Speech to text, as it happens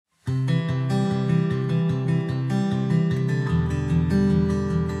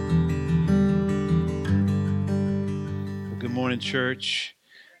Church.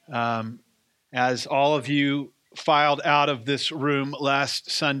 As all of you filed out of this room last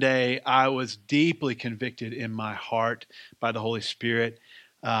Sunday, I was deeply convicted in my heart by the Holy Spirit.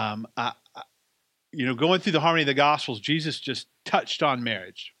 Going through the harmony of the Gospels, Jesus just touched on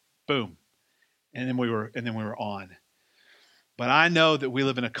marriage, boom, and then we were on. But I know that we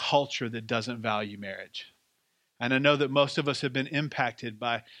live in a culture that doesn't value marriage. And I know that most of us have been impacted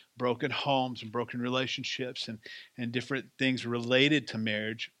by broken homes and broken relationships and different things related to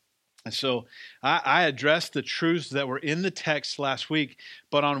marriage. And so I addressed the truths that were in the text last week,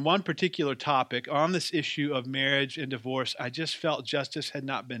 but on one particular topic, on this issue of marriage and divorce, I just felt justice had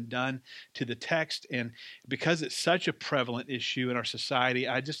not been done to the text. And because it's such a prevalent issue in our society,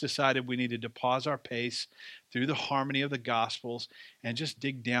 I just decided we needed to pause our pace through the harmony of the Gospels and just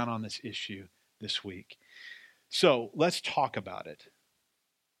dig down on this issue this week. So let's talk about it.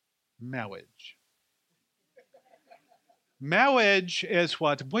 Marriage. Marriage is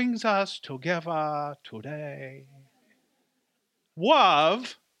what brings us together today.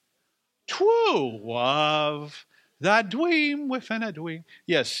 Love, true love, that dream within a dream.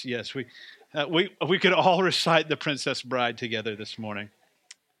 Yes, we could all recite The Princess Bride together this morning.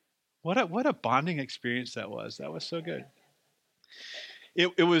 What a bonding experience that was. That was so good.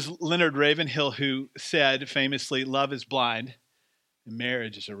 It was Leonard Ravenhill who said famously, "Love is blind, and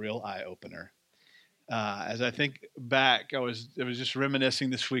marriage is a real eye-opener." As I think back, I was just reminiscing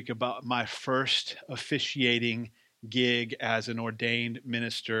this week about my first officiating gig as an ordained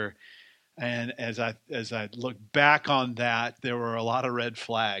minister, and as I look back on that, there were a lot of red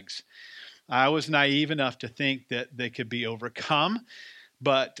flags. I was naive enough to think that they could be overcome.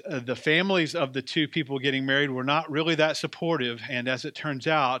 But the families of the two people getting married were not really that supportive. And as it turns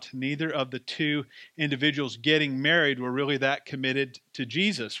out, neither of the two individuals getting married were really that committed to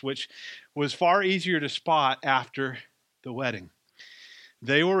Jesus, which was far easier to spot after the wedding.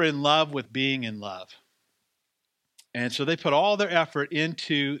 They were in love with being in love. And so they put all their effort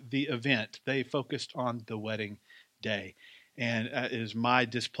into the event. They focused on the wedding day. And it is my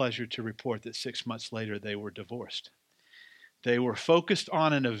displeasure to report that 6 months later they were divorced. They were focused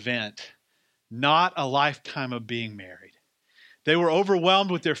on an event, not a lifetime of being married. They were overwhelmed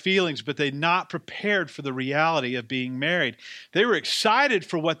with their feelings, but they'd not prepared for the reality of being married. They were excited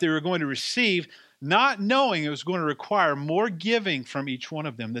for what they were going to receive, not knowing it was going to require more giving from each one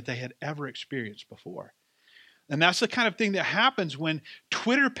of them that they had ever experienced before. And that's the kind of thing that happens when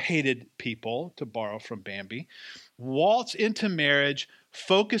Twitter-pated people, to borrow from Bambi, waltz into marriage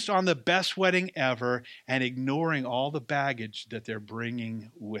focused on the best wedding ever and ignoring all the baggage that they're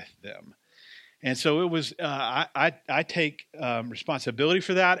bringing with them. And so it was, I take responsibility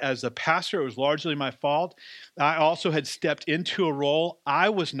for that. As a pastor, it was largely my fault. I also had stepped into a role I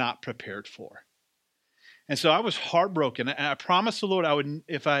was not prepared for. And so I was heartbroken. And I promised the Lord I would,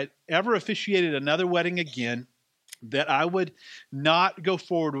 if I ever officiated another wedding again, that I would not go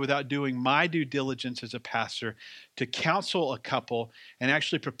forward without doing my due diligence as a pastor to counsel a couple and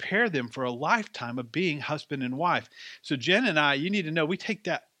actually prepare them for a lifetime of being husband and wife. So Jen and I, you need to know, we take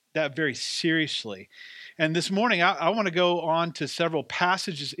that very seriously. And this morning, I want to go on to several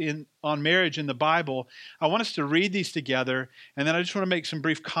passages on marriage in the Bible. I want us to read these together, and then I just want to make some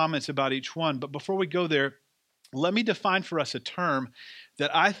brief comments about each one. But before we go there, let me define for us a term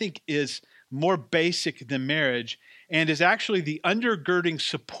that I think is more basic than marriage and is actually the undergirding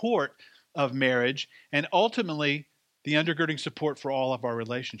support of marriage and ultimately the undergirding support for all of our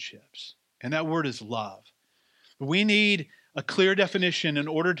relationships. And that word is love. We need a clear definition in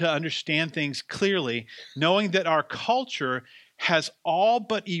order to understand things clearly, knowing that our culture has all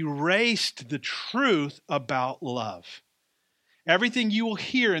but erased the truth about love. Everything you will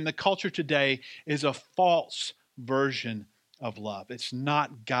hear in the culture today is a false version of love. It's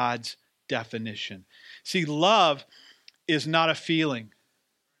not God's definition. See, love is not a feeling.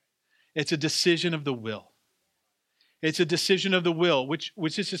 It's a decision of the will. It's a decision of the will, which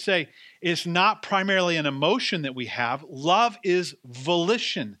is to say, it's not primarily an emotion that we have. Love is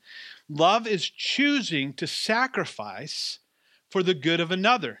volition. Love is choosing to sacrifice for the good of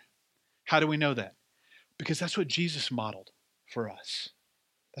another. How do we know that? Because that's what Jesus modeled for us.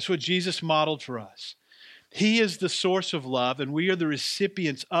 That's what Jesus modeled for us. He is the source of love, and we are the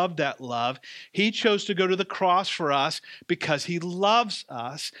recipients of that love. He chose to go to the cross for us because he loves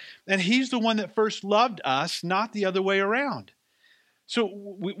us, and he's the one that first loved us, not the other way around. So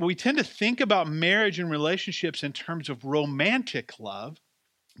we tend to think about marriage and relationships in terms of romantic love,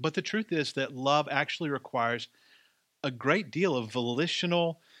 but the truth is that love actually requires a great deal of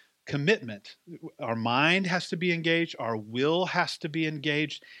volitional commitment. Our mind has to be engaged. Our will has to be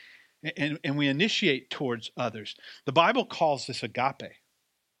engaged. and we initiate towards others. The Bible calls this agape.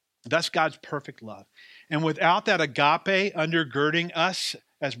 That's God's perfect love. And without that agape undergirding us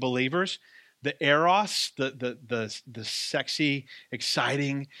as believers, the eros, the sexy,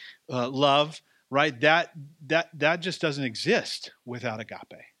 exciting love, right? That just doesn't exist without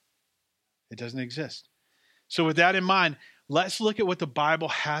agape. It doesn't exist. So with that in mind, let's look at what the Bible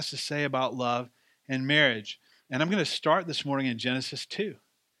has to say about love and marriage. And I'm going to start this morning in Genesis 2.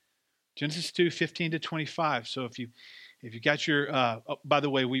 Genesis 2, 15 to 25. So if you got your, by the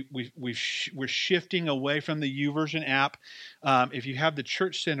way, we're shifting away from the YouVersion app. If you have the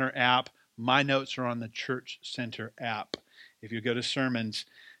Church Center app, my notes are on the Church Center app. If you go to sermons,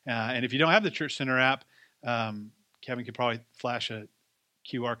 and if you don't have the Church Center app, Kevin could probably flash a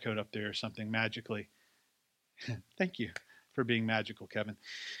QR code up there or something magically. Thank you for being magical, Kevin.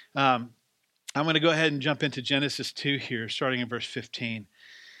 I'm going to go ahead and jump into Genesis 2 here, starting in verse 15.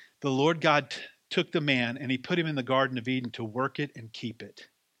 The Lord God took the man and he put him in the Garden of Eden to work it and keep it.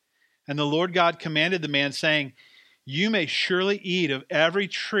 And the Lord God commanded the man, saying, you may surely eat of every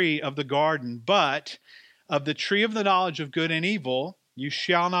tree of the garden, but of the tree of the knowledge of good and evil you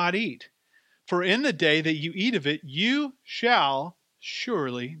shall not eat. For in the day that you eat of it, you shall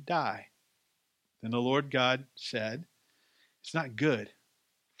surely die. Then the Lord God said, it's not good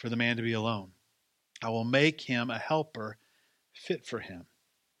for the man to be alone. I will make him a helper fit for him.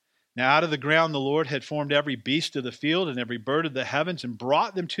 Now out of the ground the Lord had formed every beast of the field and every bird of the heavens and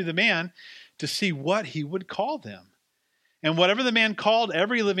brought them to the man to see what he would call them. And whatever the man called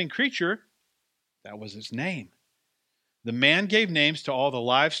every living creature, that was its name. The man gave names to all the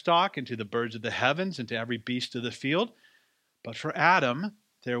livestock and to the birds of the heavens and to every beast of the field. But for Adam,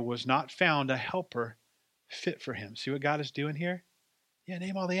 there was not found a helper fit for him. See what God is doing here? Yeah,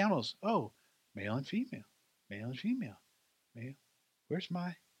 name all the animals. Oh, male and female, male and female, male. Where's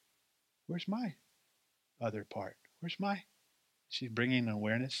my other part? She's bringing an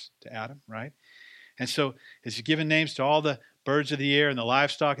awareness to Adam, right? And so as he's given names to all the birds of the air and the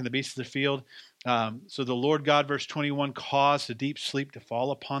livestock and the beasts of the field. So the Lord God, verse 21, caused a deep sleep to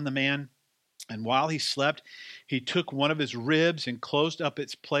fall upon the man. And while he slept, he took one of his ribs and closed up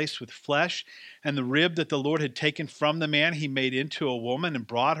its place with flesh. And the rib that the Lord had taken from the man, he made into a woman and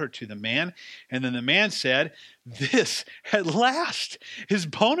brought her to the man. And then the man said, this at last is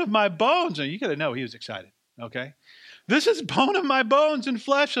bone of my bones. And you got to know he was excited, okay? This is bone of my bones and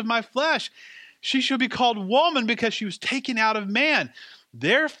flesh of my flesh. She shall be called woman because she was taken out of man.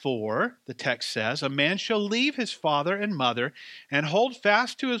 Therefore, the text says, a man shall leave his father and mother and hold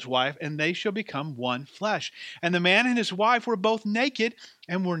fast to his wife, and they shall become one flesh. And the man and his wife were both naked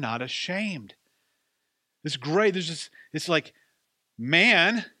and were not ashamed. It's great. It's like,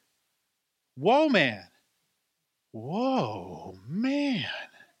 man, whoa, man. Whoa, man.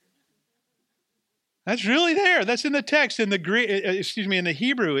 That's really there. That's in the text. In the Greek, in the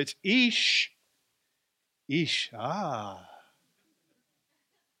Hebrew, it's ish. Ish.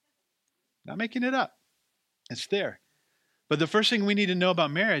 Not making it up. It's there. But the first thing we need to know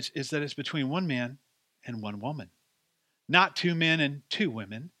about marriage is that it's between one man and one woman. Not two men and two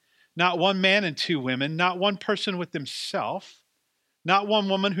women. Not one man and two women. Not one person with themselves. Not one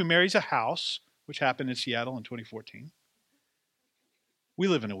woman who marries a house, which happened in Seattle in 2014. We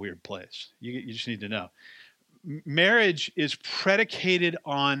live in a weird place. You just need to know. Marriage is predicated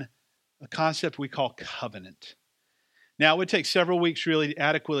on a concept we call covenant. Now, it would take several weeks really to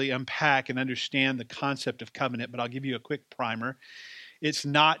adequately unpack and understand the concept of covenant, but I'll give you a quick primer. It's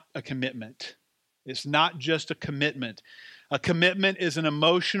not a commitment. It's not just a commitment. A commitment is an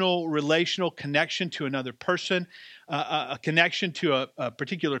emotional, relational connection to another person, a connection to a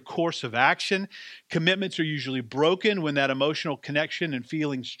particular course of action. Commitments are usually broken when that emotional connection and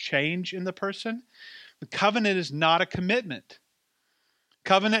feelings change in the person. The covenant is not a commitment.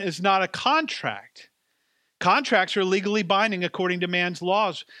 Covenant is not a contract. Contracts are legally binding according to man's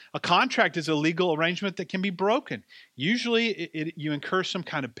laws. A contract is a legal arrangement that can be broken. Usually you incur some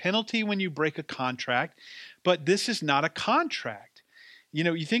kind of penalty when you break a contract, but this is not a contract. You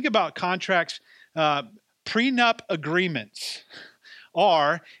know, you think about contracts, prenup agreements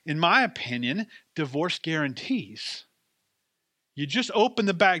are, in my opinion, divorce guarantees. You just opened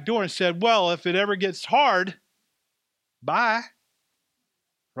the back door and said, well, if it ever gets hard, bye.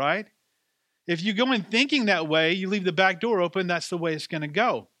 Right? If you go in thinking that way, you leave the back door open, that's the way it's going to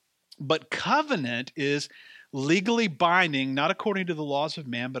go. But covenant is legally binding, not according to the laws of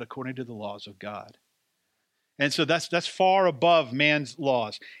man, but according to the laws of God. And so that's far above man's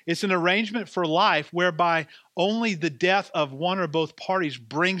laws. It's an arrangement for life whereby only the death of one or both parties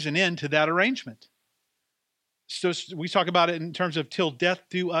brings an end to that arrangement. So we talk about it in terms of till death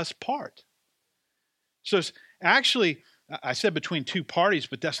do us part. So it's actually, I said between two parties,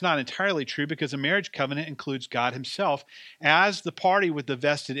 but that's not entirely true because a marriage covenant includes God himself as the party with the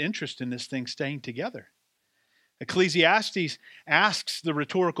vested interest in this thing staying together. Ecclesiastes asks the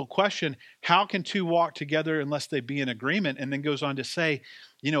rhetorical question, how can two walk together unless they be in agreement? And then goes on to say,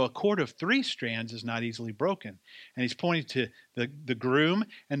 a cord of 3 strands is not easily broken. And he's pointing to the groom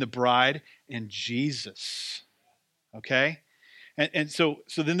and the bride and Jesus. Okay? And so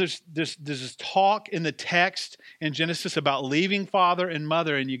then there's this talk in the text in Genesis about leaving father and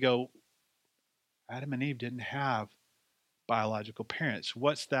mother, and you go, Adam and Eve didn't have biological parents.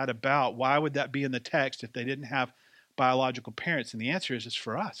 What's that about? Why would that be in the text if they didn't have biological parents? And the answer is it's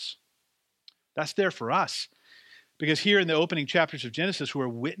for us. That's there for us. Because here in the opening chapters of Genesis, we're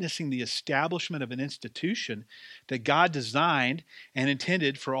witnessing the establishment of an institution that God designed and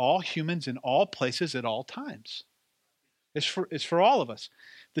intended for all humans in all places at all times. It's for all of us.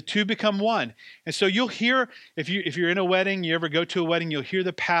 The two become one. And so you'll hear, if you're in a wedding, you ever go to a wedding, you'll hear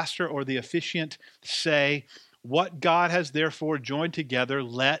the pastor or the officiant say, what God has therefore joined together,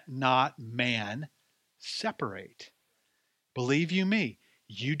 let not man separate. Believe you me,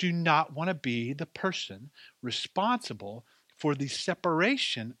 you do not want to be the person responsible for the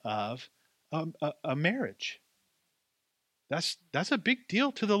separation of a marriage. That's a big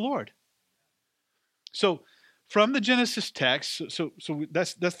deal to the Lord. So from the Genesis text, so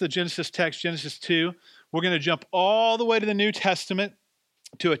that's the Genesis text, Genesis 2. We're going to jump all the way to the New Testament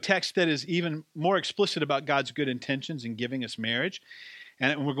to a text that is even more explicit about God's good intentions in giving us marriage.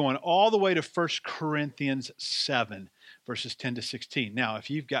 And we're going all the way to 1 Corinthians 7, verses 10 to 16. Now, if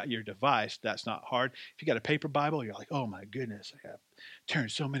you've got your device, that's not hard. If you got a paper Bible, you're like, oh my goodness, I have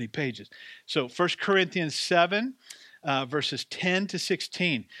turned so many pages. So 1 Corinthians 7, verses 10 to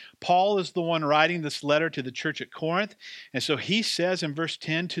 16. Paul is the one writing this letter to the church at Corinth. And so he says in verse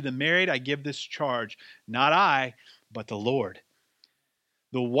 10, to the married I give this charge, not I, but the Lord.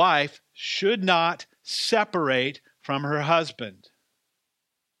 The wife should not separate from her husband.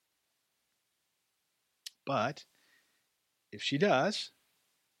 But if she does,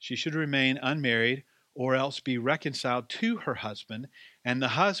 she should remain unmarried or else be reconciled to her husband, and the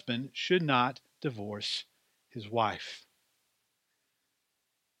husband should not divorce his wife.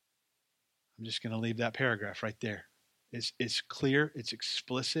 I'm just going to leave that paragraph right there. It's clear, it's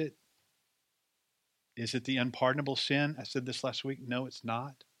explicit. Is it the unpardonable sin? I said this last week. No, it's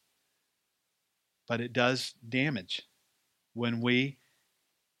not. But it does damage when we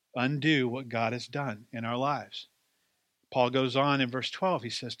undo what God has done in our lives. Paul goes on in verse 12. He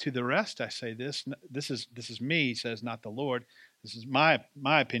says, to the rest I say this. This is me, he says, not the Lord. This is my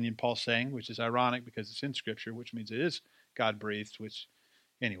opinion, Paul's saying, which is ironic because it's in Scripture, which means it is God-breathed, which,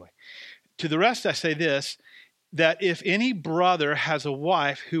 anyway. To the rest I say this, that if any brother has a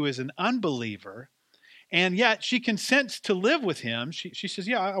wife who is an unbeliever, and yet she consents to live with him, she says,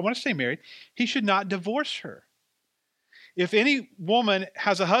 yeah, I want to stay married, he should not divorce her. If any woman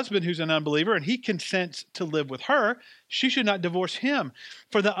has a husband who's an unbeliever and he consents to live with her, she should not divorce him.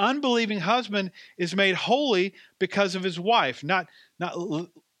 For the unbelieving husband is made holy because of his wife.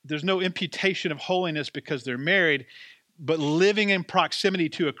 There's no imputation of holiness because they're married, but living in proximity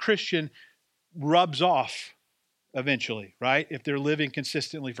to a Christian rubs off eventually, right? If they're living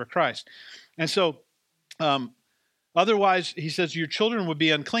consistently for Christ. And so, otherwise, he says, your children would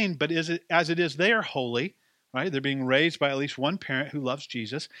be unclean, but as it is, they are holy. Right? They're being raised by at least one parent who loves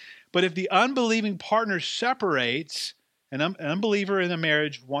Jesus. But if the unbelieving partner separates, an unbeliever in a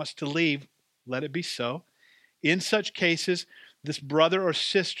marriage wants to leave, let it be so. In such cases, this brother or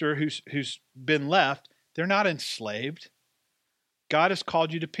sister who's been left, they're not enslaved. God has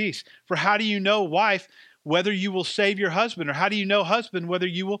called you to peace. For how do you know, wife, whether you will save your husband? Or how do you know, husband, whether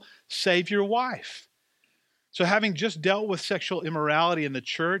you will save your wife? So having just dealt with sexual immorality in the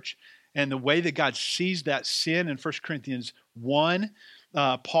church, and the way that God sees that sin in 1 Corinthians 1,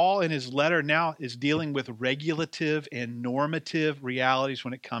 Paul in his letter now is dealing with regulative and normative realities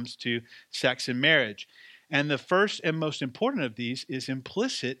when it comes to sex and marriage. And the first and most important of these is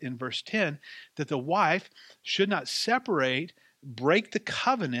implicit in verse 10, that the wife should not break the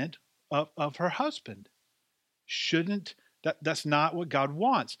covenant of her husband. That's not what God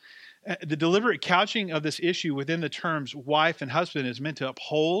wants. The deliberate couching of this issue within the terms wife and husband is meant to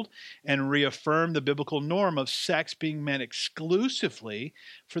uphold and reaffirm the biblical norm of sex being meant exclusively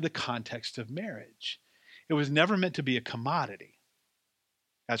for the context of marriage. It was never meant to be a commodity,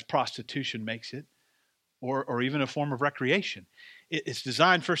 as prostitution makes it, or even a form of recreation. It's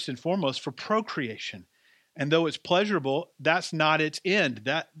designed first and foremost for procreation. And though it's pleasurable, that's not its end.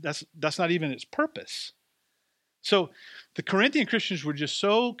 That's not even its purpose. So the Corinthian Christians were just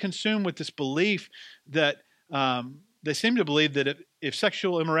so consumed with this belief that they seemed to believe that if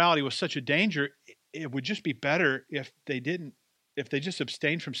sexual immorality was such a danger, it would just be better if they just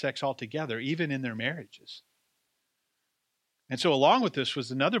abstained from sex altogether, even in their marriages. And so along with this was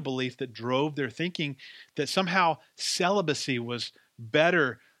another belief that drove their thinking that somehow celibacy was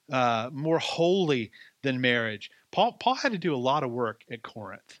better, more holy than marriage. Paul had to do a lot of work at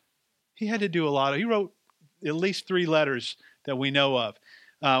Corinth. He wrote at least 3 letters that we know of,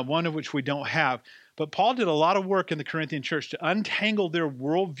 one of which we don't have. But Paul did a lot of work in the Corinthian church to untangle their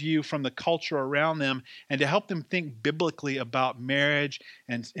worldview from the culture around them and to help them think biblically about marriage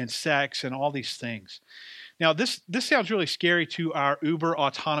and sex and all these things. Now, this sounds really scary to our uber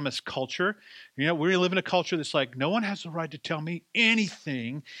autonomous culture. We live in a culture that's like, no one has the right to tell me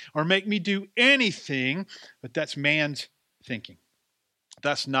anything or make me do anything, but that's man's thinking.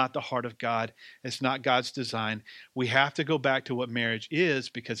 That's not the heart of God. It's not God's design. We have to go back to what marriage is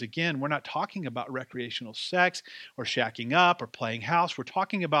because, again, we're not talking about recreational sex or shacking up or playing house. We're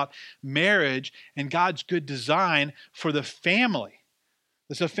talking about marriage and God's good design for the family.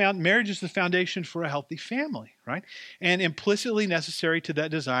 Marriage is the foundation for a healthy family, right? And implicitly necessary to that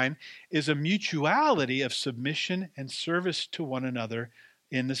design is a mutuality of submission and service to one another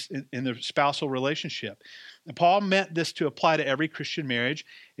in the spousal relationship. And Paul meant this to apply to every Christian marriage.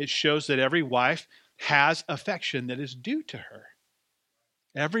 It shows that every wife has affection that is due to her.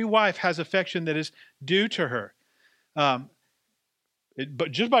 Every wife has affection that is due to her.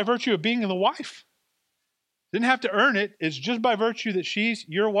 But just by virtue of being the wife. Didn't have to earn it. It's just by virtue that she's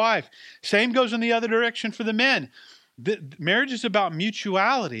your wife. Same goes in the other direction for the men. Marriage is about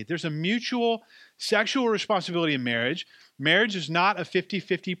mutuality. There's a mutual sexual responsibility in marriage. Marriage is not a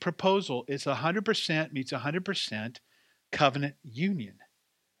 50-50 proposal. It's 100% meets 100% covenant union.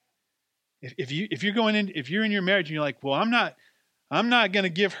 If you're in your marriage and you're like, well, I'm not going to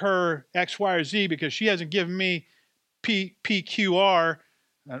give her X, Y, or Z because she hasn't given me PQR.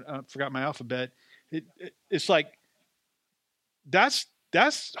 I forgot my alphabet. It's like that's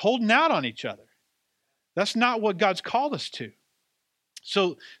holding out on each other. That's not what God's called us to.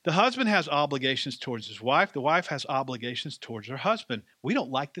 So the husband has obligations towards his wife. The wife has obligations towards her husband. We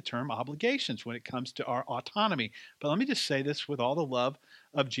don't like the term obligations when it comes to our autonomy. But let me just say this with all the love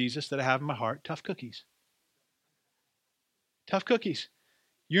of Jesus that I have in my heart. Tough cookies. Tough cookies.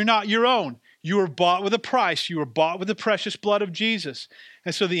 You're not your own. You were bought with a price. You were bought with the precious blood of Jesus.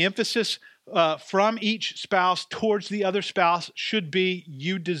 And so the emphasis from each spouse towards the other spouse should be,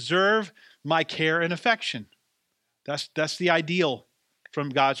 you deserve my care and affection. That's the ideal from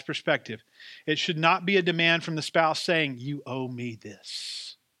God's perspective. It should not be a demand from the spouse saying, you owe me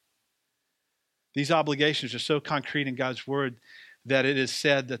this. These obligations are so concrete in God's word that it is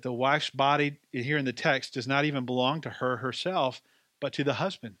said that the wife's body, here in the text, does not even belong to her herself, but to the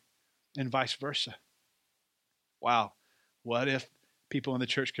husband, and vice versa. Wow. What if people in the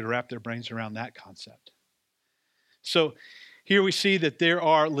church could wrap their brains around that concept? So here we see that there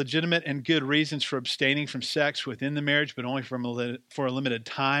are legitimate and good reasons for abstaining from sex within the marriage, but only for a limited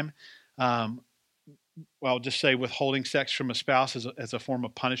time. I'll just say withholding sex from a spouse as a form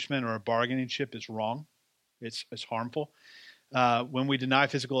of punishment or a bargaining chip is wrong. It's harmful. When we deny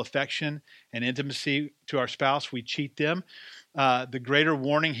physical affection and intimacy to our spouse, we cheat them. The greater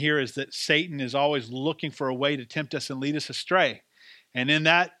warning here is that Satan is always looking for a way to tempt us and lead us astray. And in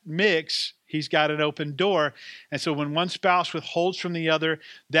that mix, he's got an open door. And so when one spouse withholds from the other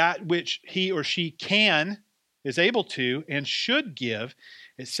that which he or she is able to, and should give,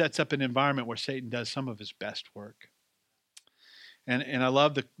 it sets up an environment where Satan does some of his best work. And I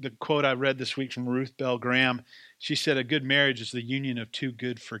love the quote I read this week from Ruth Bell Graham. She said, a good marriage is the union of two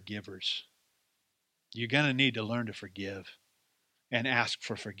good forgivers. You're going to need to learn to forgive and ask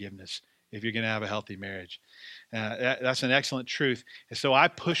for forgiveness if you're going to have a healthy marriage. That's an excellent truth. And so I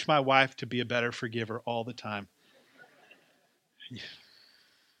push my wife to be a better forgiver all the time.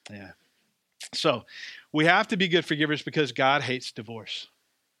 Yeah. So we have to be good forgivers because God hates divorce.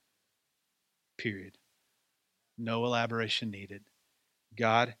 Period. No elaboration needed.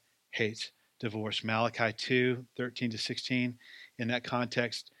 God hates divorce. Malachi 2:13-16. In that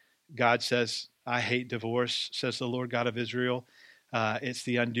context, God says, I hate divorce, says the Lord God of Israel. It's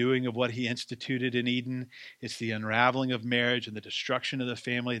the undoing of what he instituted in Eden. It's the unraveling of marriage and the destruction of the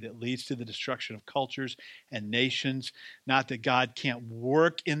family that leads to the destruction of cultures and nations. Not that God can't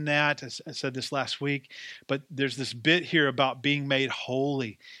work in that. I said this last week, but there's this bit here about being made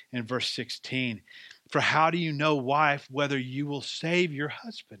holy in verse 16. For how do you know, wife, whether you will save your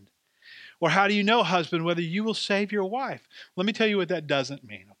husband? Or how do you know, husband, whether you will save your wife? Let me tell you what that doesn't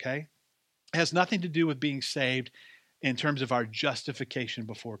mean, okay? It has nothing to do with being saved in terms of our justification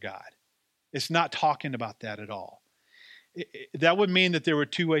before God. It's not talking about that at all. That would mean that there were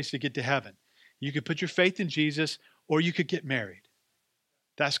two ways to get to heaven. You could put your faith in Jesus, or you could get married.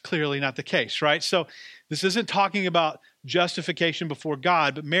 That's clearly not the case, right? So this isn't talking about justification before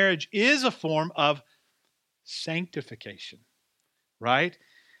God, but marriage is a form of sanctification, right?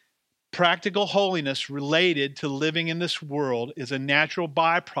 Practical holiness related to living in this world is a natural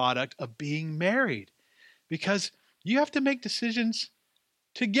byproduct of being married, because you have to make decisions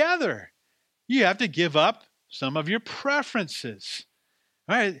together. You have to give up some of your preferences,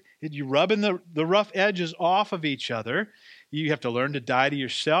 right? You're rubbing the rough edges off of each other. You have to learn to die to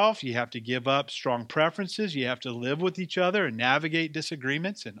yourself. You have to give up strong preferences. You have to live with each other and navigate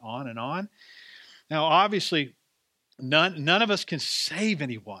disagreements and on and on. Now, obviously, none of us can save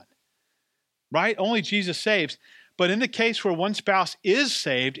anyone, right? Only Jesus saves. But in the case where one spouse is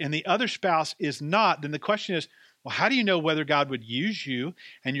saved and the other spouse is not, then the question is, well, how do you know whether God would use you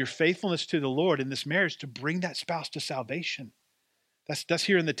and your faithfulness to the Lord in this marriage to bring that spouse to salvation? That's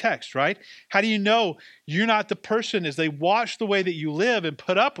here in the text, right? How do you know you're not the person, as they watch the way that you live and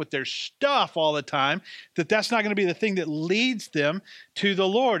put up with their stuff all the time, that's not going to be the thing that leads them to the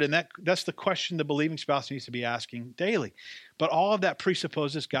Lord? And that's the question the believing spouse needs to be asking daily. But all of that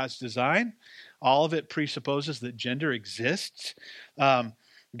presupposes God's design. All of it presupposes that gender exists.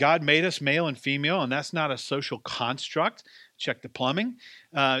 God made us male and female, and that's not a social construct. Check the plumbing.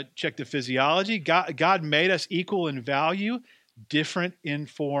 Check the physiology. God made us equal in value, different in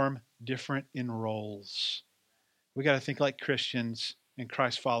form, different in roles. We got to think like Christians and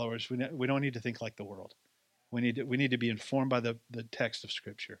Christ followers. We don't need to think like the world. We need to be informed by the text of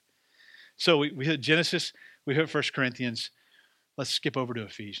Scripture. So we hit Genesis, we hit 1 Corinthians. Let's skip over to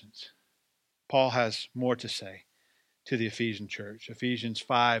Ephesians. Paul has more to say to the Ephesian church. Ephesians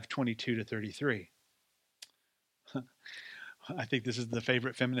 5:22-33. I think this is the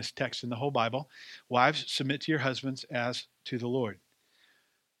favorite feminist text in the whole Bible. Wives, submit to your husbands as to the Lord.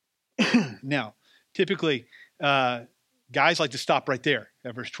 Now, typically, guys like to stop right there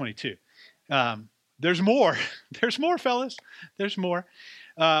at verse 22. There's more. There's more, fellas. There's more.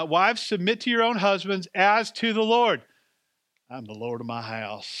 Wives, submit to your own husbands as to the Lord. I'm the Lord of my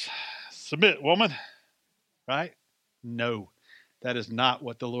house. Submit, woman. Right? No, that is not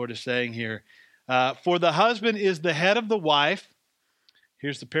what the Lord is saying here. For the husband is the head of the wife.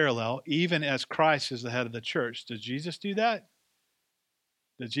 Here's the parallel. Even as Christ is the head of the church. Does Jesus do that?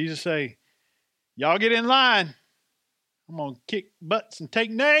 Did Jesus say, y'all get in line. I'm going to kick butts and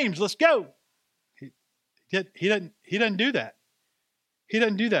take names. Let's go. He doesn't do that. He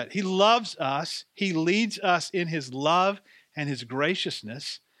doesn't do that. He loves us. He leads us in his love and his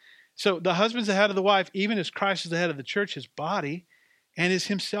graciousness. So the husband's the head of the wife, even as Christ is the head of the church, his body, and is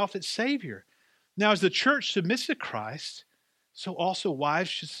himself its Savior. Now, as the church submits to Christ, so also wives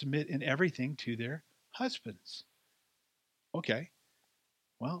should submit in everything to their husbands. Okay,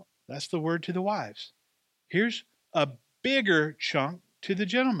 well, that's the word to the wives. Here's a bigger chunk to the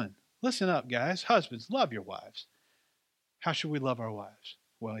gentlemen. Listen up, guys. Husbands, love your wives. How should we love our wives?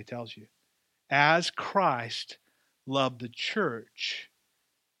 Well, he tells you, as Christ loved the church.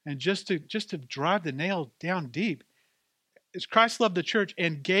 And just to drive the nail down deep, is Christ loved the church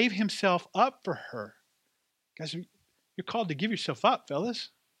and gave himself up for her. Guys, you're called to give yourself up, fellas.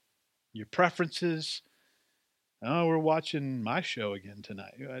 Your preferences. Oh, we're watching my show again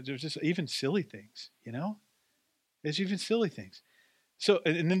tonight. There's just even silly things, you know? There's even silly things. So,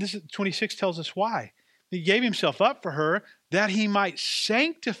 and then this 26 tells us why. He gave himself up for her that he might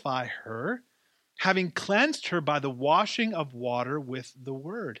sanctify her, having cleansed her by the washing of water with the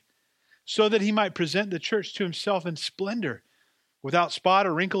word, so that he might present the church to himself in splendor, without spot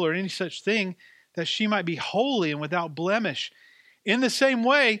or wrinkle or any such thing, that she might be holy and without blemish. In the same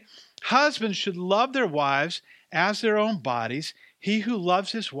way, husbands should love their wives as their own bodies. He who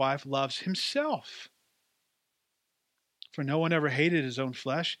loves his wife loves himself. For no one ever hated his own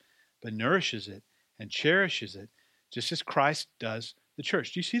flesh, but nourishes it and cherishes it, just as Christ does the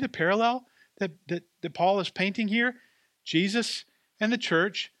church. Do you see the parallel that Paul is painting here? Jesus and the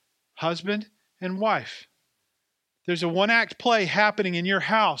church, husband and wife. There's a one-act play happening in your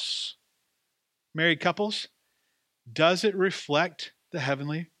house. Married couples, does it reflect the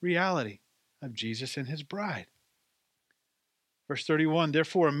heavenly reality of Jesus and his bride? Verse 31,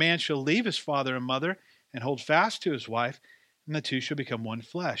 therefore a man shall leave his father and mother and hold fast to his wife, and the two shall become one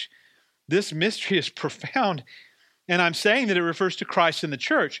flesh. This mystery is profound, and I'm saying that it refers to Christ and the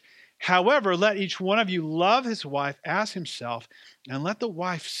church. However, let each one of you love his wife as himself, and let the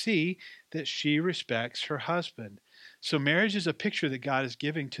wife see that she respects her husband. So marriage is a picture that God is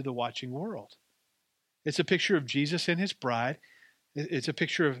giving to the watching world. It's a picture of Jesus and his bride. It's a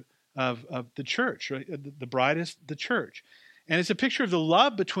picture of the church, right? The bride is the church. And it's a picture of the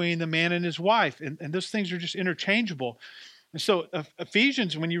love between the man and his wife. And those things are just interchangeable. And so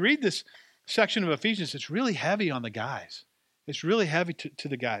Ephesians, when you read this section of Ephesians, it's really heavy on the guys. It's really heavy to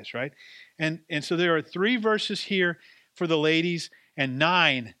the guys, right? And so there are 3 verses here for the ladies and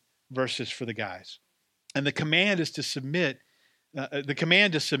 9 verses for the guys. And the command is to submit. The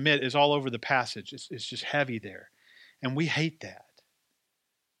command to submit is all over the passage. It's just heavy there. And we hate that.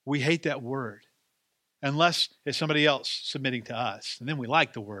 We hate that word. Unless it's somebody else submitting to us. And then we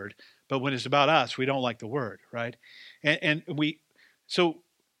like the word. But when it's about us, we don't like the word, right? So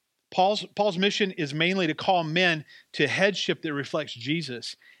Paul's mission is mainly to call men to headship that reflects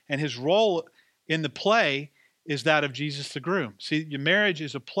Jesus. And his role in the play is that of Jesus the groom. See, your marriage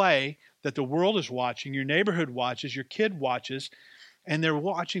is a play that the world is watching, your neighborhood watches, your kid watches, and they're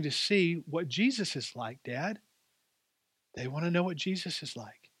watching to see what Jesus is like, Dad. They want to know what Jesus is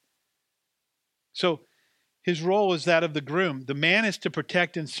like. So his role is that of the groom. The man is to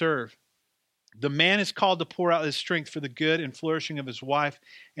protect and serve. The man is called to pour out his strength for the good and flourishing of his wife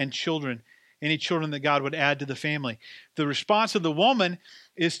and children, any children that God would add to the family. The response of the woman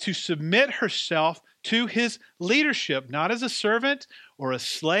is to submit herself to his leadership, not as a servant or a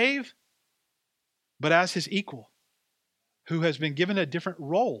slave, but as his equal, who has been given a different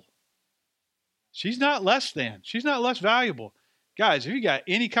role. She's not less than. She's not less valuable. Guys, if you got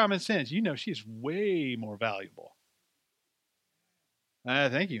any common sense, you know she's way more valuable.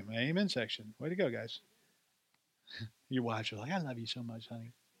 Thank you. My amen section. Way to go, guys. Your wives are like, I love you so much,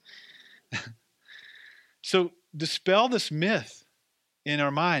 honey. So dispel this myth in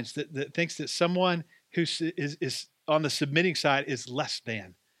our minds that thinks that someone who is on the submitting side is less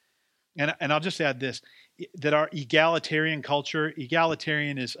than. And I'll just add this, that our egalitarian culture,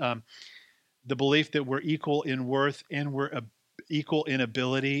 egalitarian is the belief that we're equal in worth and we're equal in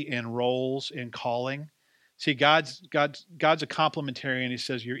ability and roles and calling. See, God's a complementarian. He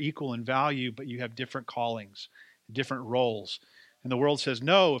says you're equal in value, but you have different callings, different roles. And the world says,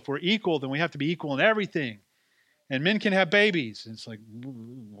 no, if we're equal, then we have to be equal in everything. And men can have babies. And it's like,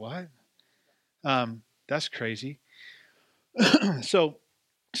 what? That's crazy. So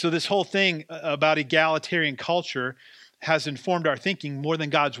this whole thing about egalitarian culture has informed our thinking more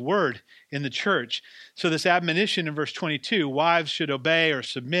than God's word in the church. So this admonition in verse 22, wives should obey or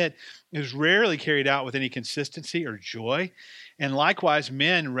submit, is rarely carried out with any consistency or joy. And likewise,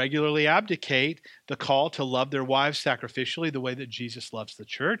 men regularly abdicate the call to love their wives sacrificially the way that Jesus loves the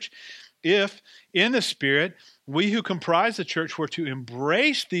church. If, in the Spirit, we who comprise the church were to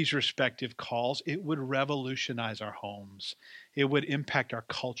embrace these respective calls, it would revolutionize our homes. It would impact our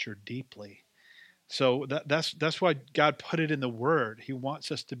culture deeply. So that's why God put it in the Word. He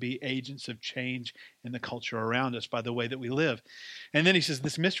wants us to be agents of change in the culture around us by the way that we live. And then he says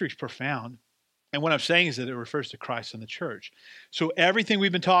this mystery is profound. And what I'm saying is that it refers to Christ and the church. So everything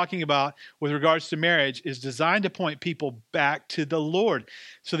we've been talking about with regards to marriage is designed to point people back to the Lord.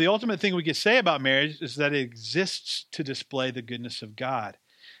 So the ultimate thing we can say about marriage is that it exists to display the goodness of God.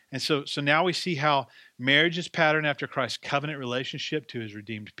 And so now we see how marriage is patterned after Christ's covenant relationship to his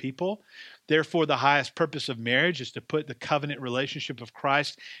redeemed people. Therefore, the highest purpose of marriage is to put the covenant relationship of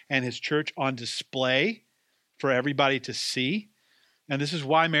Christ and his church on display for everybody to see. And this is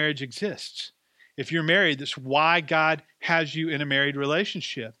why marriage exists. If you're married, that's why God has you in a married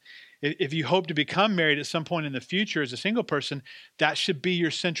relationship. If you hope to become married at some point in the future as a single person, that should be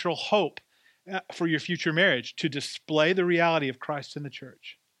your central hope for your future marriage, to display the reality of Christ in the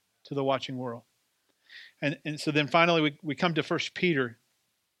church to the watching world. And so then finally we come to 1 Peter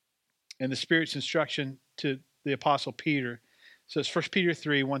and the Spirit's instruction to the Apostle Peter. So it's 1 Peter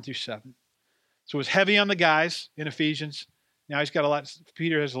 3, 1 through 7. So it was heavy on the guys in Ephesians. Now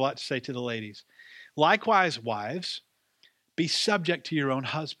Peter has a lot to say to the ladies. Likewise, wives, be subject to your own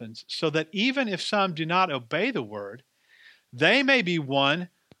husbands, so that even if some do not obey the word, they may be won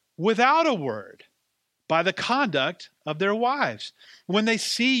without a word by the conduct of their wives. When they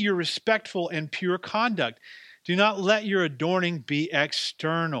see your respectful and pure conduct, do not let your adorning be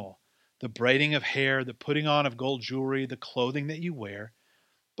external, the braiding of hair, the putting on of gold jewelry, the clothing that you wear,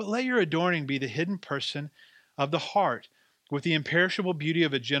 but let your adorning be the hidden person of the heart, with the imperishable beauty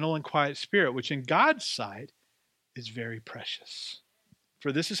of a gentle and quiet spirit, which in God's sight is very precious.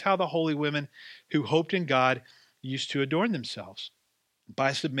 For this is how the holy women who hoped in God used to adorn themselves,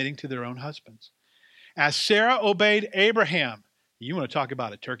 by submitting to their own husbands. As Sarah obeyed Abraham. You want to talk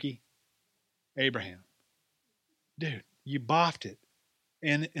about a turkey? Abraham. Dude, you boffed it.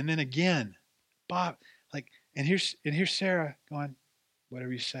 And then again, like And here's Sarah going,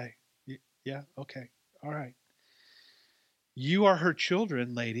 whatever you say. Yeah, okay, all right. You are her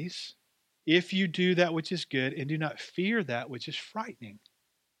children, ladies, if you do that which is good and do not fear that which is frightening.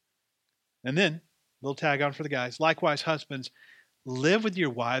 And then, little tag on for the guys. Likewise, husbands, live with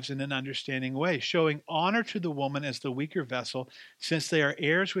your wives in an understanding way, showing honor to the woman as the weaker vessel, since they are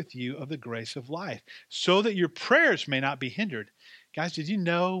heirs with you of the grace of life, so that your prayers may not be hindered. Guys, did you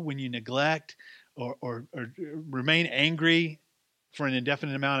know when you neglect or remain angry for an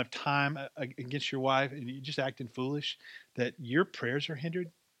indefinite amount of time against your wife and you're just acting foolish, that your prayers are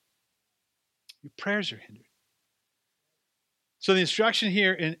hindered? Your prayers are hindered. So the instruction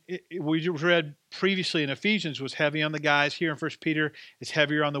here, we read previously in Ephesians, was heavy on the guys. Here in 1 Peter, it's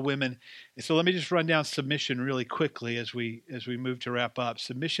heavier on the women. And so let me just run down submission really quickly as we move to wrap up.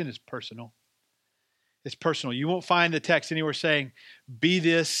 Submission is personal. It's personal. You won't find the text anywhere saying, be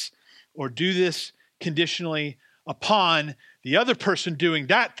this or do this conditionally upon the other person doing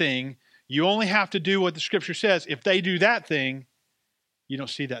that thing. You only have to do what the Scripture says. If they do that thing, you don't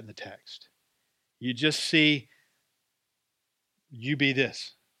see that in the text. You just see, you be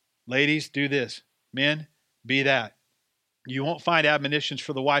this. Ladies, do this. Men, be that. You won't find admonitions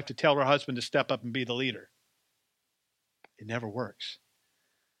for the wife to tell her husband to step up and be the leader. It never works.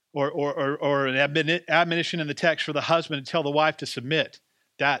 Or an admonition in the text for the husband to tell the wife to submit.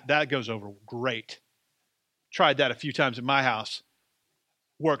 That goes over great. Tried that a few times in my house.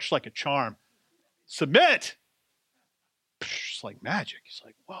 Works like a charm. Submit! It's like magic. It's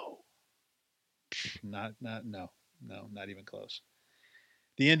like, whoa. No, not even close.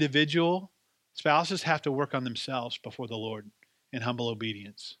 The individual spouses have to work on themselves before the Lord in humble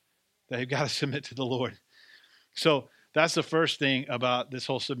obedience. They've got to submit to the Lord. So that's the first thing about this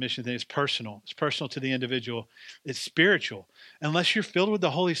whole submission thing. It's personal. It's personal to the individual. It's spiritual. Unless you're filled with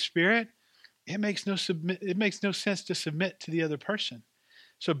the Holy Spirit, it makes no sense to submit to the other person.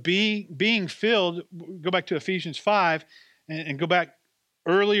 So being filled, go back to Ephesians 5 and go back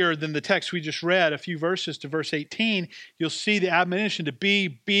earlier than the text we just read, a few verses to verse 18, you'll see the admonition to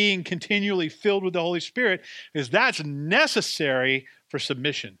being continually filled with the Holy Spirit, because that's necessary for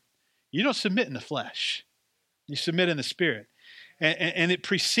submission. You don't submit in the flesh. You submit in the Spirit. And it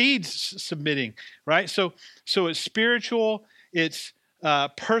precedes submitting, right? So it's spiritual, it's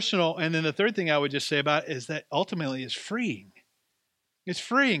personal, and then the third thing I would just say about it is that ultimately it's freeing. It's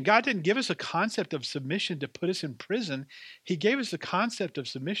freeing. God didn't give us a concept of submission to put us in prison. He gave us the concept of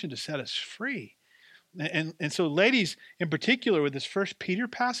submission to set us free. And so ladies, in particular with this First Peter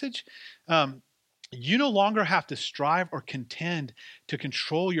passage, you no longer have to strive or contend to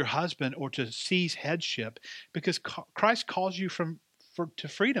control your husband or to seize headship, because Christ calls you to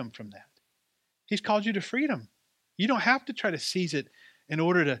freedom from that. He's called you to freedom. You don't have to try to seize it in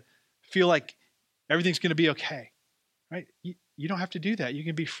order to feel like everything's going to be okay, right? You don't have to do that. You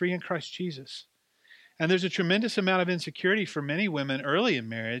can be free in Christ Jesus. And there's a tremendous amount of insecurity for many women early in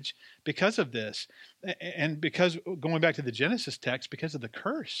marriage because of this. And because, going back to the Genesis text, because of the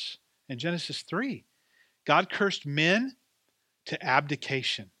curse in Genesis 3. God cursed men to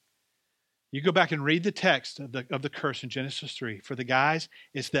abdication. You go back and read the text of the curse in Genesis 3. For the guys,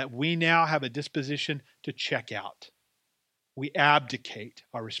 it's that we now have a disposition to check out. We abdicate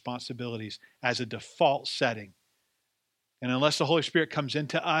our responsibilities as a default setting. And unless the Holy Spirit comes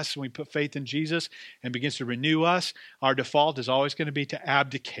into us and we put faith in Jesus and begins to renew us, our default is always going to be to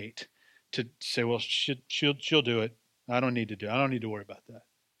abdicate, to say, well, she'll do it. I don't need to do it. I don't need to worry about that.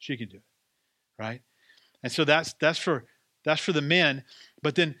 She can do it, right? And so that's for the men.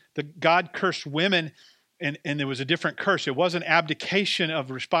 But then God cursed women, and there was a different curse. It wasn't abdication of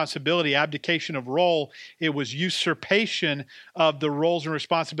responsibility, abdication of role. It was usurpation of the roles and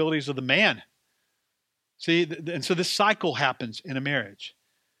responsibilities of the man. See, and so this cycle happens in a marriage.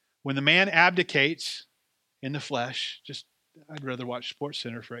 When the man abdicates in the flesh, I'd rather watch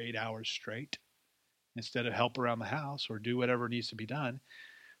SportsCenter for 8 hours straight instead of help around the house or do whatever needs to be done,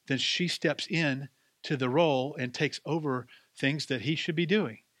 then she steps in to the role and takes over things that he should be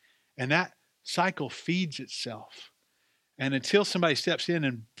doing. And that cycle feeds itself. And until somebody steps in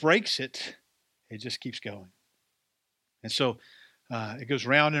and breaks it, it just keeps going. And so it goes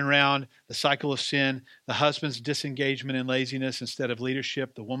round and round, the cycle of sin, the husband's disengagement and laziness instead of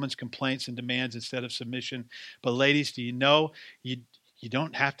leadership, the woman's complaints and demands instead of submission. But ladies, do you know you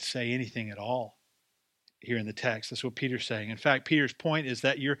don't have to say anything at all here in the text? That's what Peter's saying. In fact, Peter's point is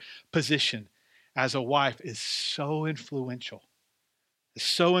that your position as a wife is so influential. It's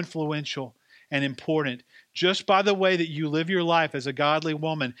so influential and important just by the way that you live your life as a godly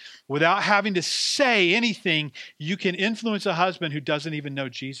woman. Without having to say anything, you can influence a husband who doesn't even know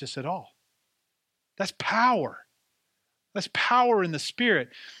Jesus at all. That's power. That's power in the Spirit.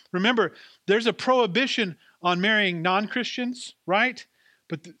 Remember, there's a prohibition on marrying non-Christians, right?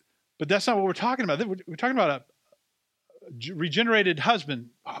 But that's not what we're talking about. We're talking about a regenerated husband,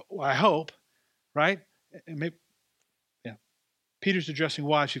 I hope, right? And maybe, yeah. Peter's addressing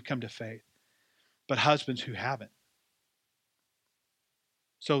wives who've come to faith, but husbands who haven't.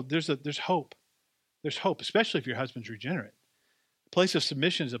 So there's hope. There's hope, especially if your husband's regenerate. A place of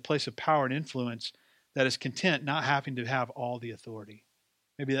submission is a place of power and influence that is content not having to have all the authority.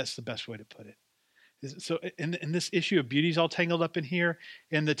 Maybe that's the best way to put it. So in this issue of beauty is all tangled up in here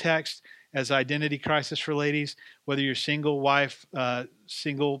in the text as identity crisis for ladies, whether you're single wife,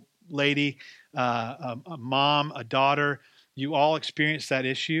 single lady, a mom, a daughter, you all experience that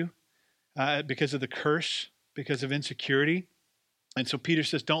issue because of the curse, because of insecurity. And so Peter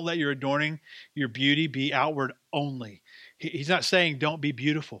says, don't let your adorning, your beauty be outward only. He's not saying don't be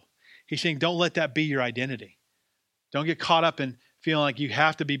beautiful. He's saying don't let that be your identity. Don't get caught up in feeling like you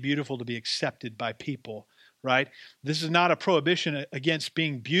have to be beautiful to be accepted by people, right? This is not a prohibition against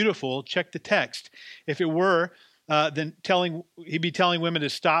being beautiful. Check the text. If it were, then he'd be telling women to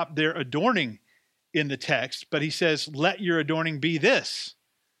stop their adorning in the text. But he says, let your adorning be this.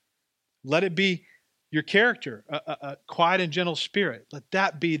 Let it be your character, a quiet and gentle spirit. Let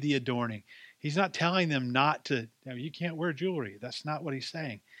that be the adorning. He's not telling them not to, you can't wear jewelry. That's not what he's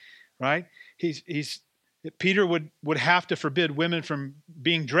saying, right? Peter would have to forbid women from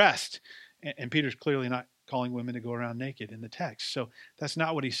being dressed. And Peter's clearly not calling women to go around naked in the text. So that's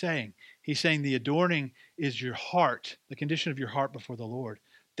not what he's saying. He's saying the adorning is your heart, the condition of your heart before the Lord.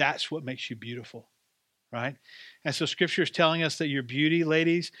 That's what makes you beautiful, right? And so Scripture is telling us that your beauty,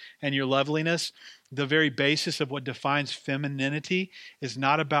 ladies, and your loveliness, the very basis of what defines femininity, is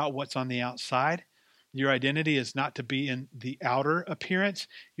not about what's on the outside. Your identity is not to be in the outer appearance.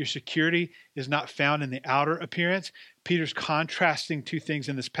 Your security is not found in the outer appearance. Peter's contrasting two things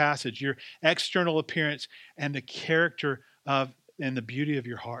in this passage: your external appearance and the character and the beauty of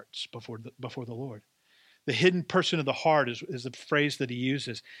your hearts before the Lord. The hidden person of the heart is the phrase that he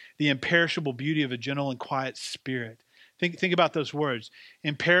uses. The imperishable beauty of a gentle and quiet spirit. Think about those words.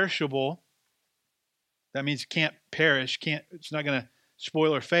 Imperishable, that means can't perish, it's not going to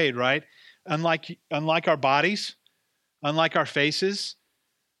spoil or fade, right? Unlike our bodies, unlike our faces,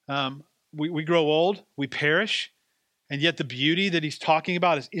 we grow old, we perish, and yet the beauty that he's talking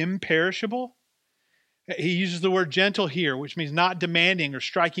about is imperishable. He uses the word gentle here, which means not demanding or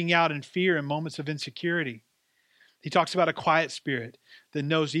striking out in fear in moments of insecurity. He talks about a quiet spirit that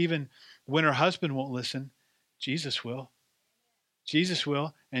knows even when her husband won't listen, Jesus will. Jesus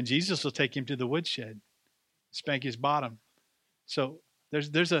will, and Jesus will take him to the woodshed, spank his bottom. So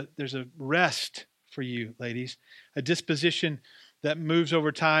there's a rest for you, ladies, a disposition that moves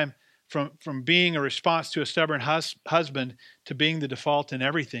over time from being a response to a stubborn husband to being the default in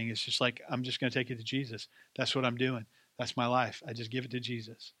everything. It's just like, I'm just going to take it to Jesus. That's what I'm doing. That's my life. I just give it to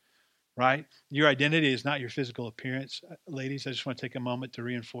Jesus, right? Your identity is not your physical appearance. Ladies, I just want to take a moment to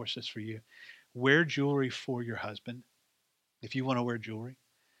reinforce this for you. Wear jewelry for your husband if you want to wear jewelry.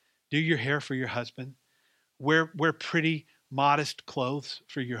 Do your hair for your husband. Wear pretty, modest clothes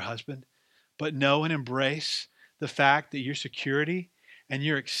for your husband. But know and embrace the fact that your security and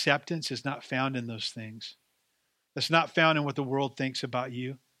your acceptance is not found in those things. It's not found in what the world thinks about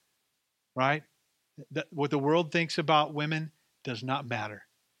you, right? What the world thinks about women does not matter.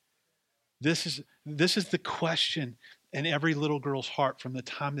 This is the question in every little girl's heart from the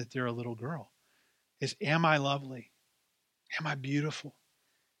time that they're a little girl is, am I lovely? Am I beautiful?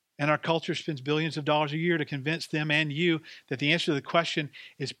 And our culture spends billions of dollars a year to convince them and you that the answer to the question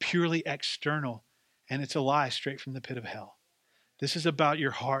is purely external. And it's a lie straight from the pit of hell. This is about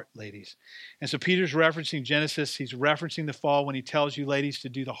your heart, ladies. And so Peter's referencing Genesis. He's referencing the fall when he tells you, ladies, to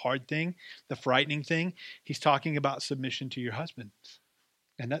do the hard thing, the frightening thing. He's talking about submission to your husband.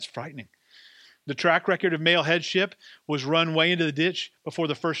 And that's frightening. The track record of male headship was run way into the ditch before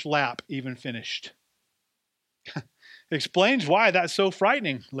the first lap even finished. Explains why that's so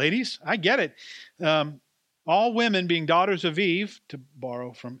frightening, ladies. I get it. All women, being daughters of Eve, to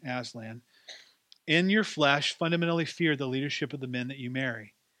borrow from Aslan, in your flesh fundamentally fear the leadership of the men that you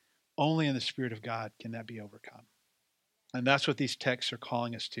marry. Only in the Spirit of God can that be overcome. And that's what these texts are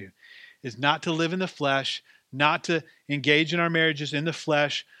calling us to, is not to live in the flesh, not to engage in our marriages in the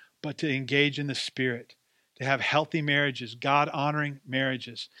flesh, but to engage in the Spirit, to have healthy marriages, God-honoring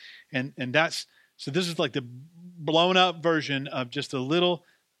marriages. And that's, so this is like the blown up version of just a little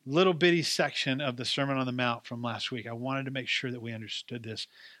bitty section of the Sermon on the Mount from last week. I wanted to make sure that we understood this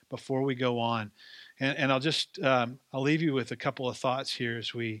before we go on. And I'll just, I'll leave you with a couple of thoughts here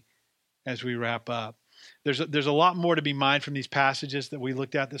as we as we wrap up. There's a lot more to be mined from these passages that we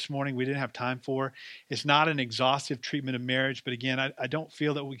looked at this morning. We didn't have time for. It's not an exhaustive treatment of marriage, but again, I don't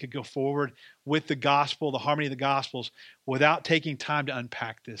feel that we could go forward with the gospel, the harmony of the gospels, without taking time to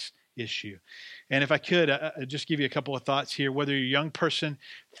unpack this issue. And if I could, I'd just give you a couple of thoughts here. Whether you're a young person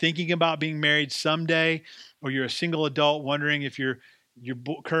thinking about being married someday, or you're a single adult wondering if your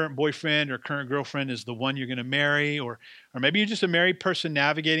current boyfriend or current girlfriend is the one you're going to marry, or maybe you're just a married person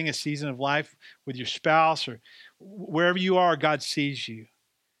navigating a season of life with your spouse, or wherever you are, God sees you.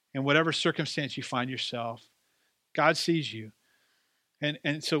 In whatever circumstance you find yourself, God sees you.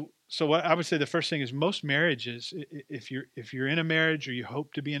 And so what I would say, the first thing is, most marriages, if you're in a marriage or you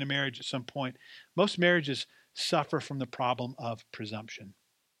hope to be in a marriage at some point, most marriages suffer from the problem of presumption.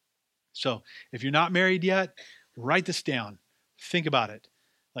 So if you're not married yet, write this down. Think about it.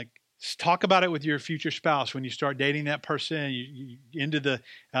 Like, talk about it with your future spouse when you start dating that person, you into the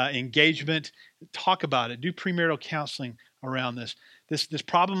engagement. Talk about it. Do premarital counseling around this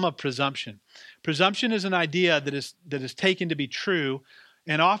problem of presumption. Presumption is an idea that is taken to be true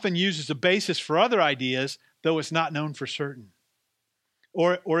and often used as a basis for other ideas, though it's not known for certain.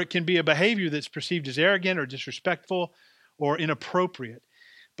 Or it can be a behavior that's perceived as arrogant or disrespectful or inappropriate.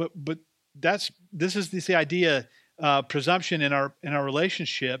 But this is the idea. Presumption in our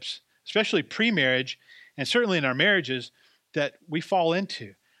relationships, especially pre-marriage, and certainly in our marriages, that we fall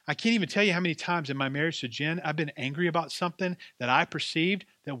into. I can't even tell you how many times in my marriage to Jen, I've been angry about something that I perceived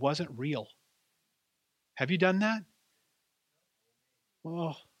that wasn't real. Have you done that?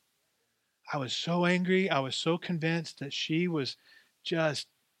 Well, I was so angry. I was so convinced that she was just,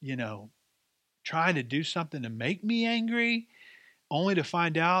 trying to do something to make me angry, only to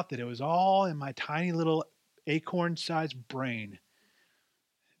find out that it was all in my tiny little acorn-sized brain.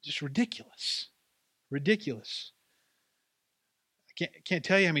 Just ridiculous. Ridiculous. I can't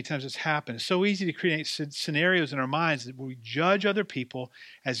tell you how many times it's happened. It's so easy to create scenarios in our minds that we judge other people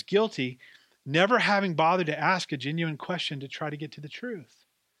as guilty, never having bothered to ask a genuine question to try to get to the truth.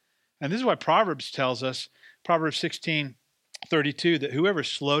 And this is why Proverbs tells us, Proverbs 16:32, that whoever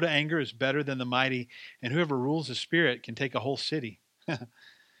is slow to anger is better than the mighty, and whoever rules the spirit can take a whole city.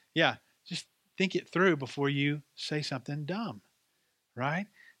 Yeah, just think it through before you say something dumb, right?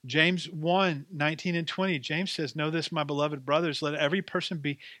 James 1:19 and 20, James says, "Know this, my beloved brothers, let every person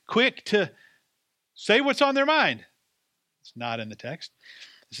be quick to say what's on their mind." It's not in the text.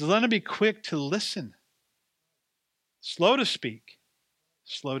 It says, let them be quick to listen, slow to speak,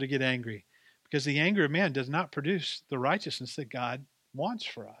 slow to get angry, because the anger of man does not produce the righteousness that God wants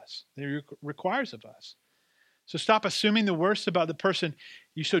for us, that He requires of us. So stop assuming the worst about the person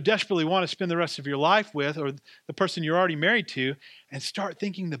you so desperately want to spend the rest of your life with, or the person you're already married to, and start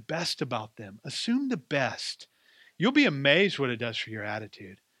thinking the best about them. Assume the best. You'll be amazed what it does for your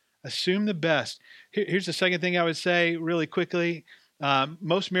attitude. Assume the best. Here's the second thing I would say really quickly.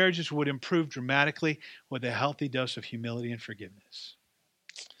 Most marriages would improve dramatically with a healthy dose of humility and forgiveness.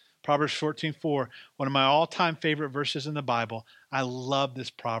 Proverbs 14:4, one of my all-time favorite verses in the Bible. I love this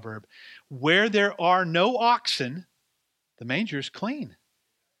proverb. Where there are no oxen, the manger is clean.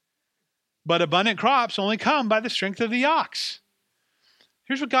 But abundant crops only come by the strength of the ox.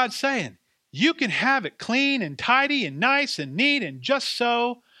 Here's what God's saying. You can have it clean and tidy and nice and neat and just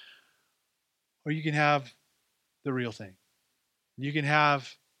so, or you can have the real thing. You can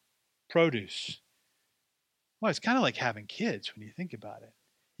have produce. Well, it's kind of like having kids when you think about it.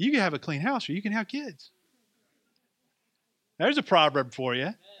 You can have a clean house or you can have kids. There's a proverb for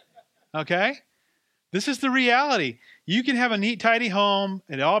you. Okay? This is the reality. You can have a neat, tidy home.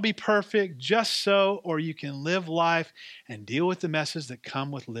 It'll all be perfect, just so, or you can live life and deal with the messes that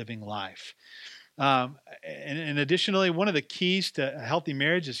come with living life. And additionally, one of the keys to a healthy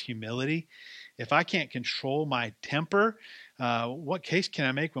marriage is humility. If I can't control my temper, what case can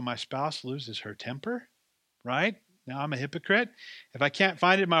I make when my spouse loses her temper? Right? Now I'm a hypocrite. If I can't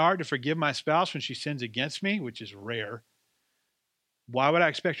find it in my heart to forgive my spouse when she sins against me, which is rare, why would I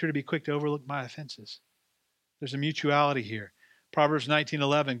expect her to be quick to overlook my offenses? There's a mutuality here. Proverbs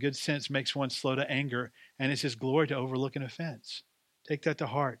 19:11, good sense makes one slow to anger, and it's His glory to overlook an offense. Take that to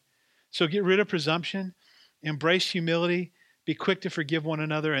heart. So get rid of presumption, embrace humility, be quick to forgive one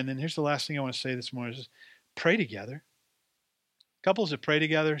another, and then here's the last thing I want to say this morning is pray together. Couples that pray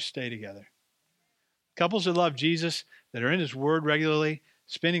together, stay together. Couples that love Jesus, that are in His Word regularly,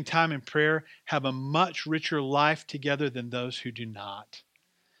 spending time in prayer, have a much richer life together than those who do not.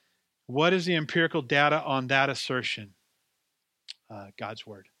 What is the empirical data on that assertion? God's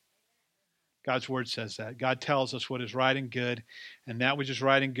Word. God's word says that. God tells us what is right and good, and that which is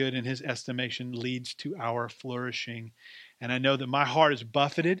right and good in his estimation leads to our flourishing. And I know that my heart is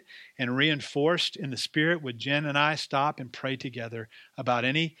buffeted and reinforced in the Spirit when Jen and I stop and pray together about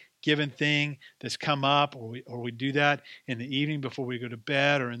any given thing that's come up, or we do that in the evening before we go to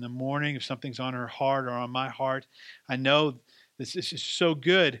bed, or in the morning if something's on her heart or on my heart. I know this is so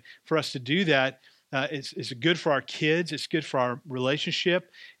good for us to do that. It's good for our kids. It's good for our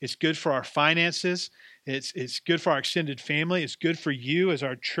relationship. It's good for our finances. It's good for our extended family. It's good for you as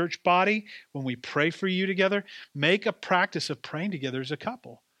our church body when we pray for you together. Make a practice of praying together as a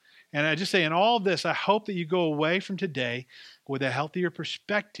couple. And I just say in all of this, I hope that you go away from today with a healthier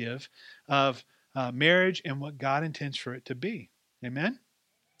perspective of marriage and what God intends for it to be. Amen?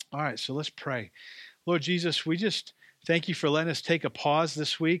 All right, so let's pray. Lord Jesus, we just thank you for letting us take a pause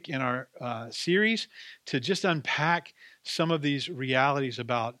this week in our series to just unpack some of these realities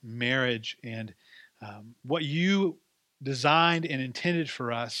about marriage and what you designed and intended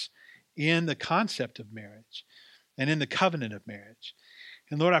for us in the concept of marriage and in the covenant of marriage.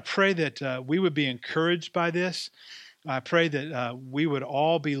 And Lord, I pray that we would be encouraged by this. I pray that we would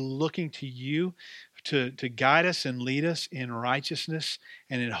all be looking to you to guide us and lead us in righteousness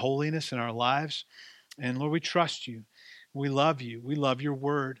and in holiness in our lives. And Lord, we trust you. We love you. We love your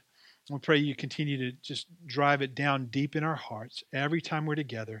word. We pray you continue to just drive it down deep in our hearts every time we're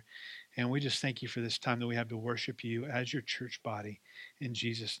together. And we just thank you for this time that we have to worship you as your church body. In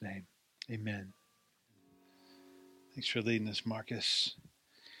Jesus' name, amen. Thanks for leading us, Marcus.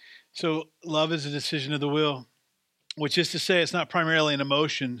 So love is a decision of the will, which is to say it's not primarily an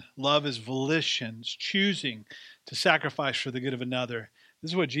emotion. Love is volition, it's choosing to sacrifice for the good of another.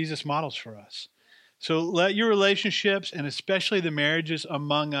 This is what Jesus models for us. So let your relationships, and especially the marriages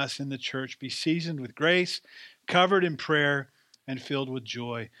among us in the church, be seasoned with grace, covered in prayer, and filled with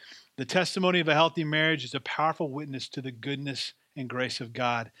joy. The testimony of a healthy marriage is a powerful witness to the goodness and grace of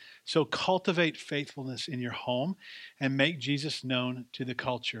God. So cultivate faithfulness in your home and make Jesus known to the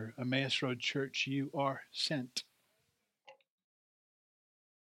culture. Emmaus Road Church, you are sent.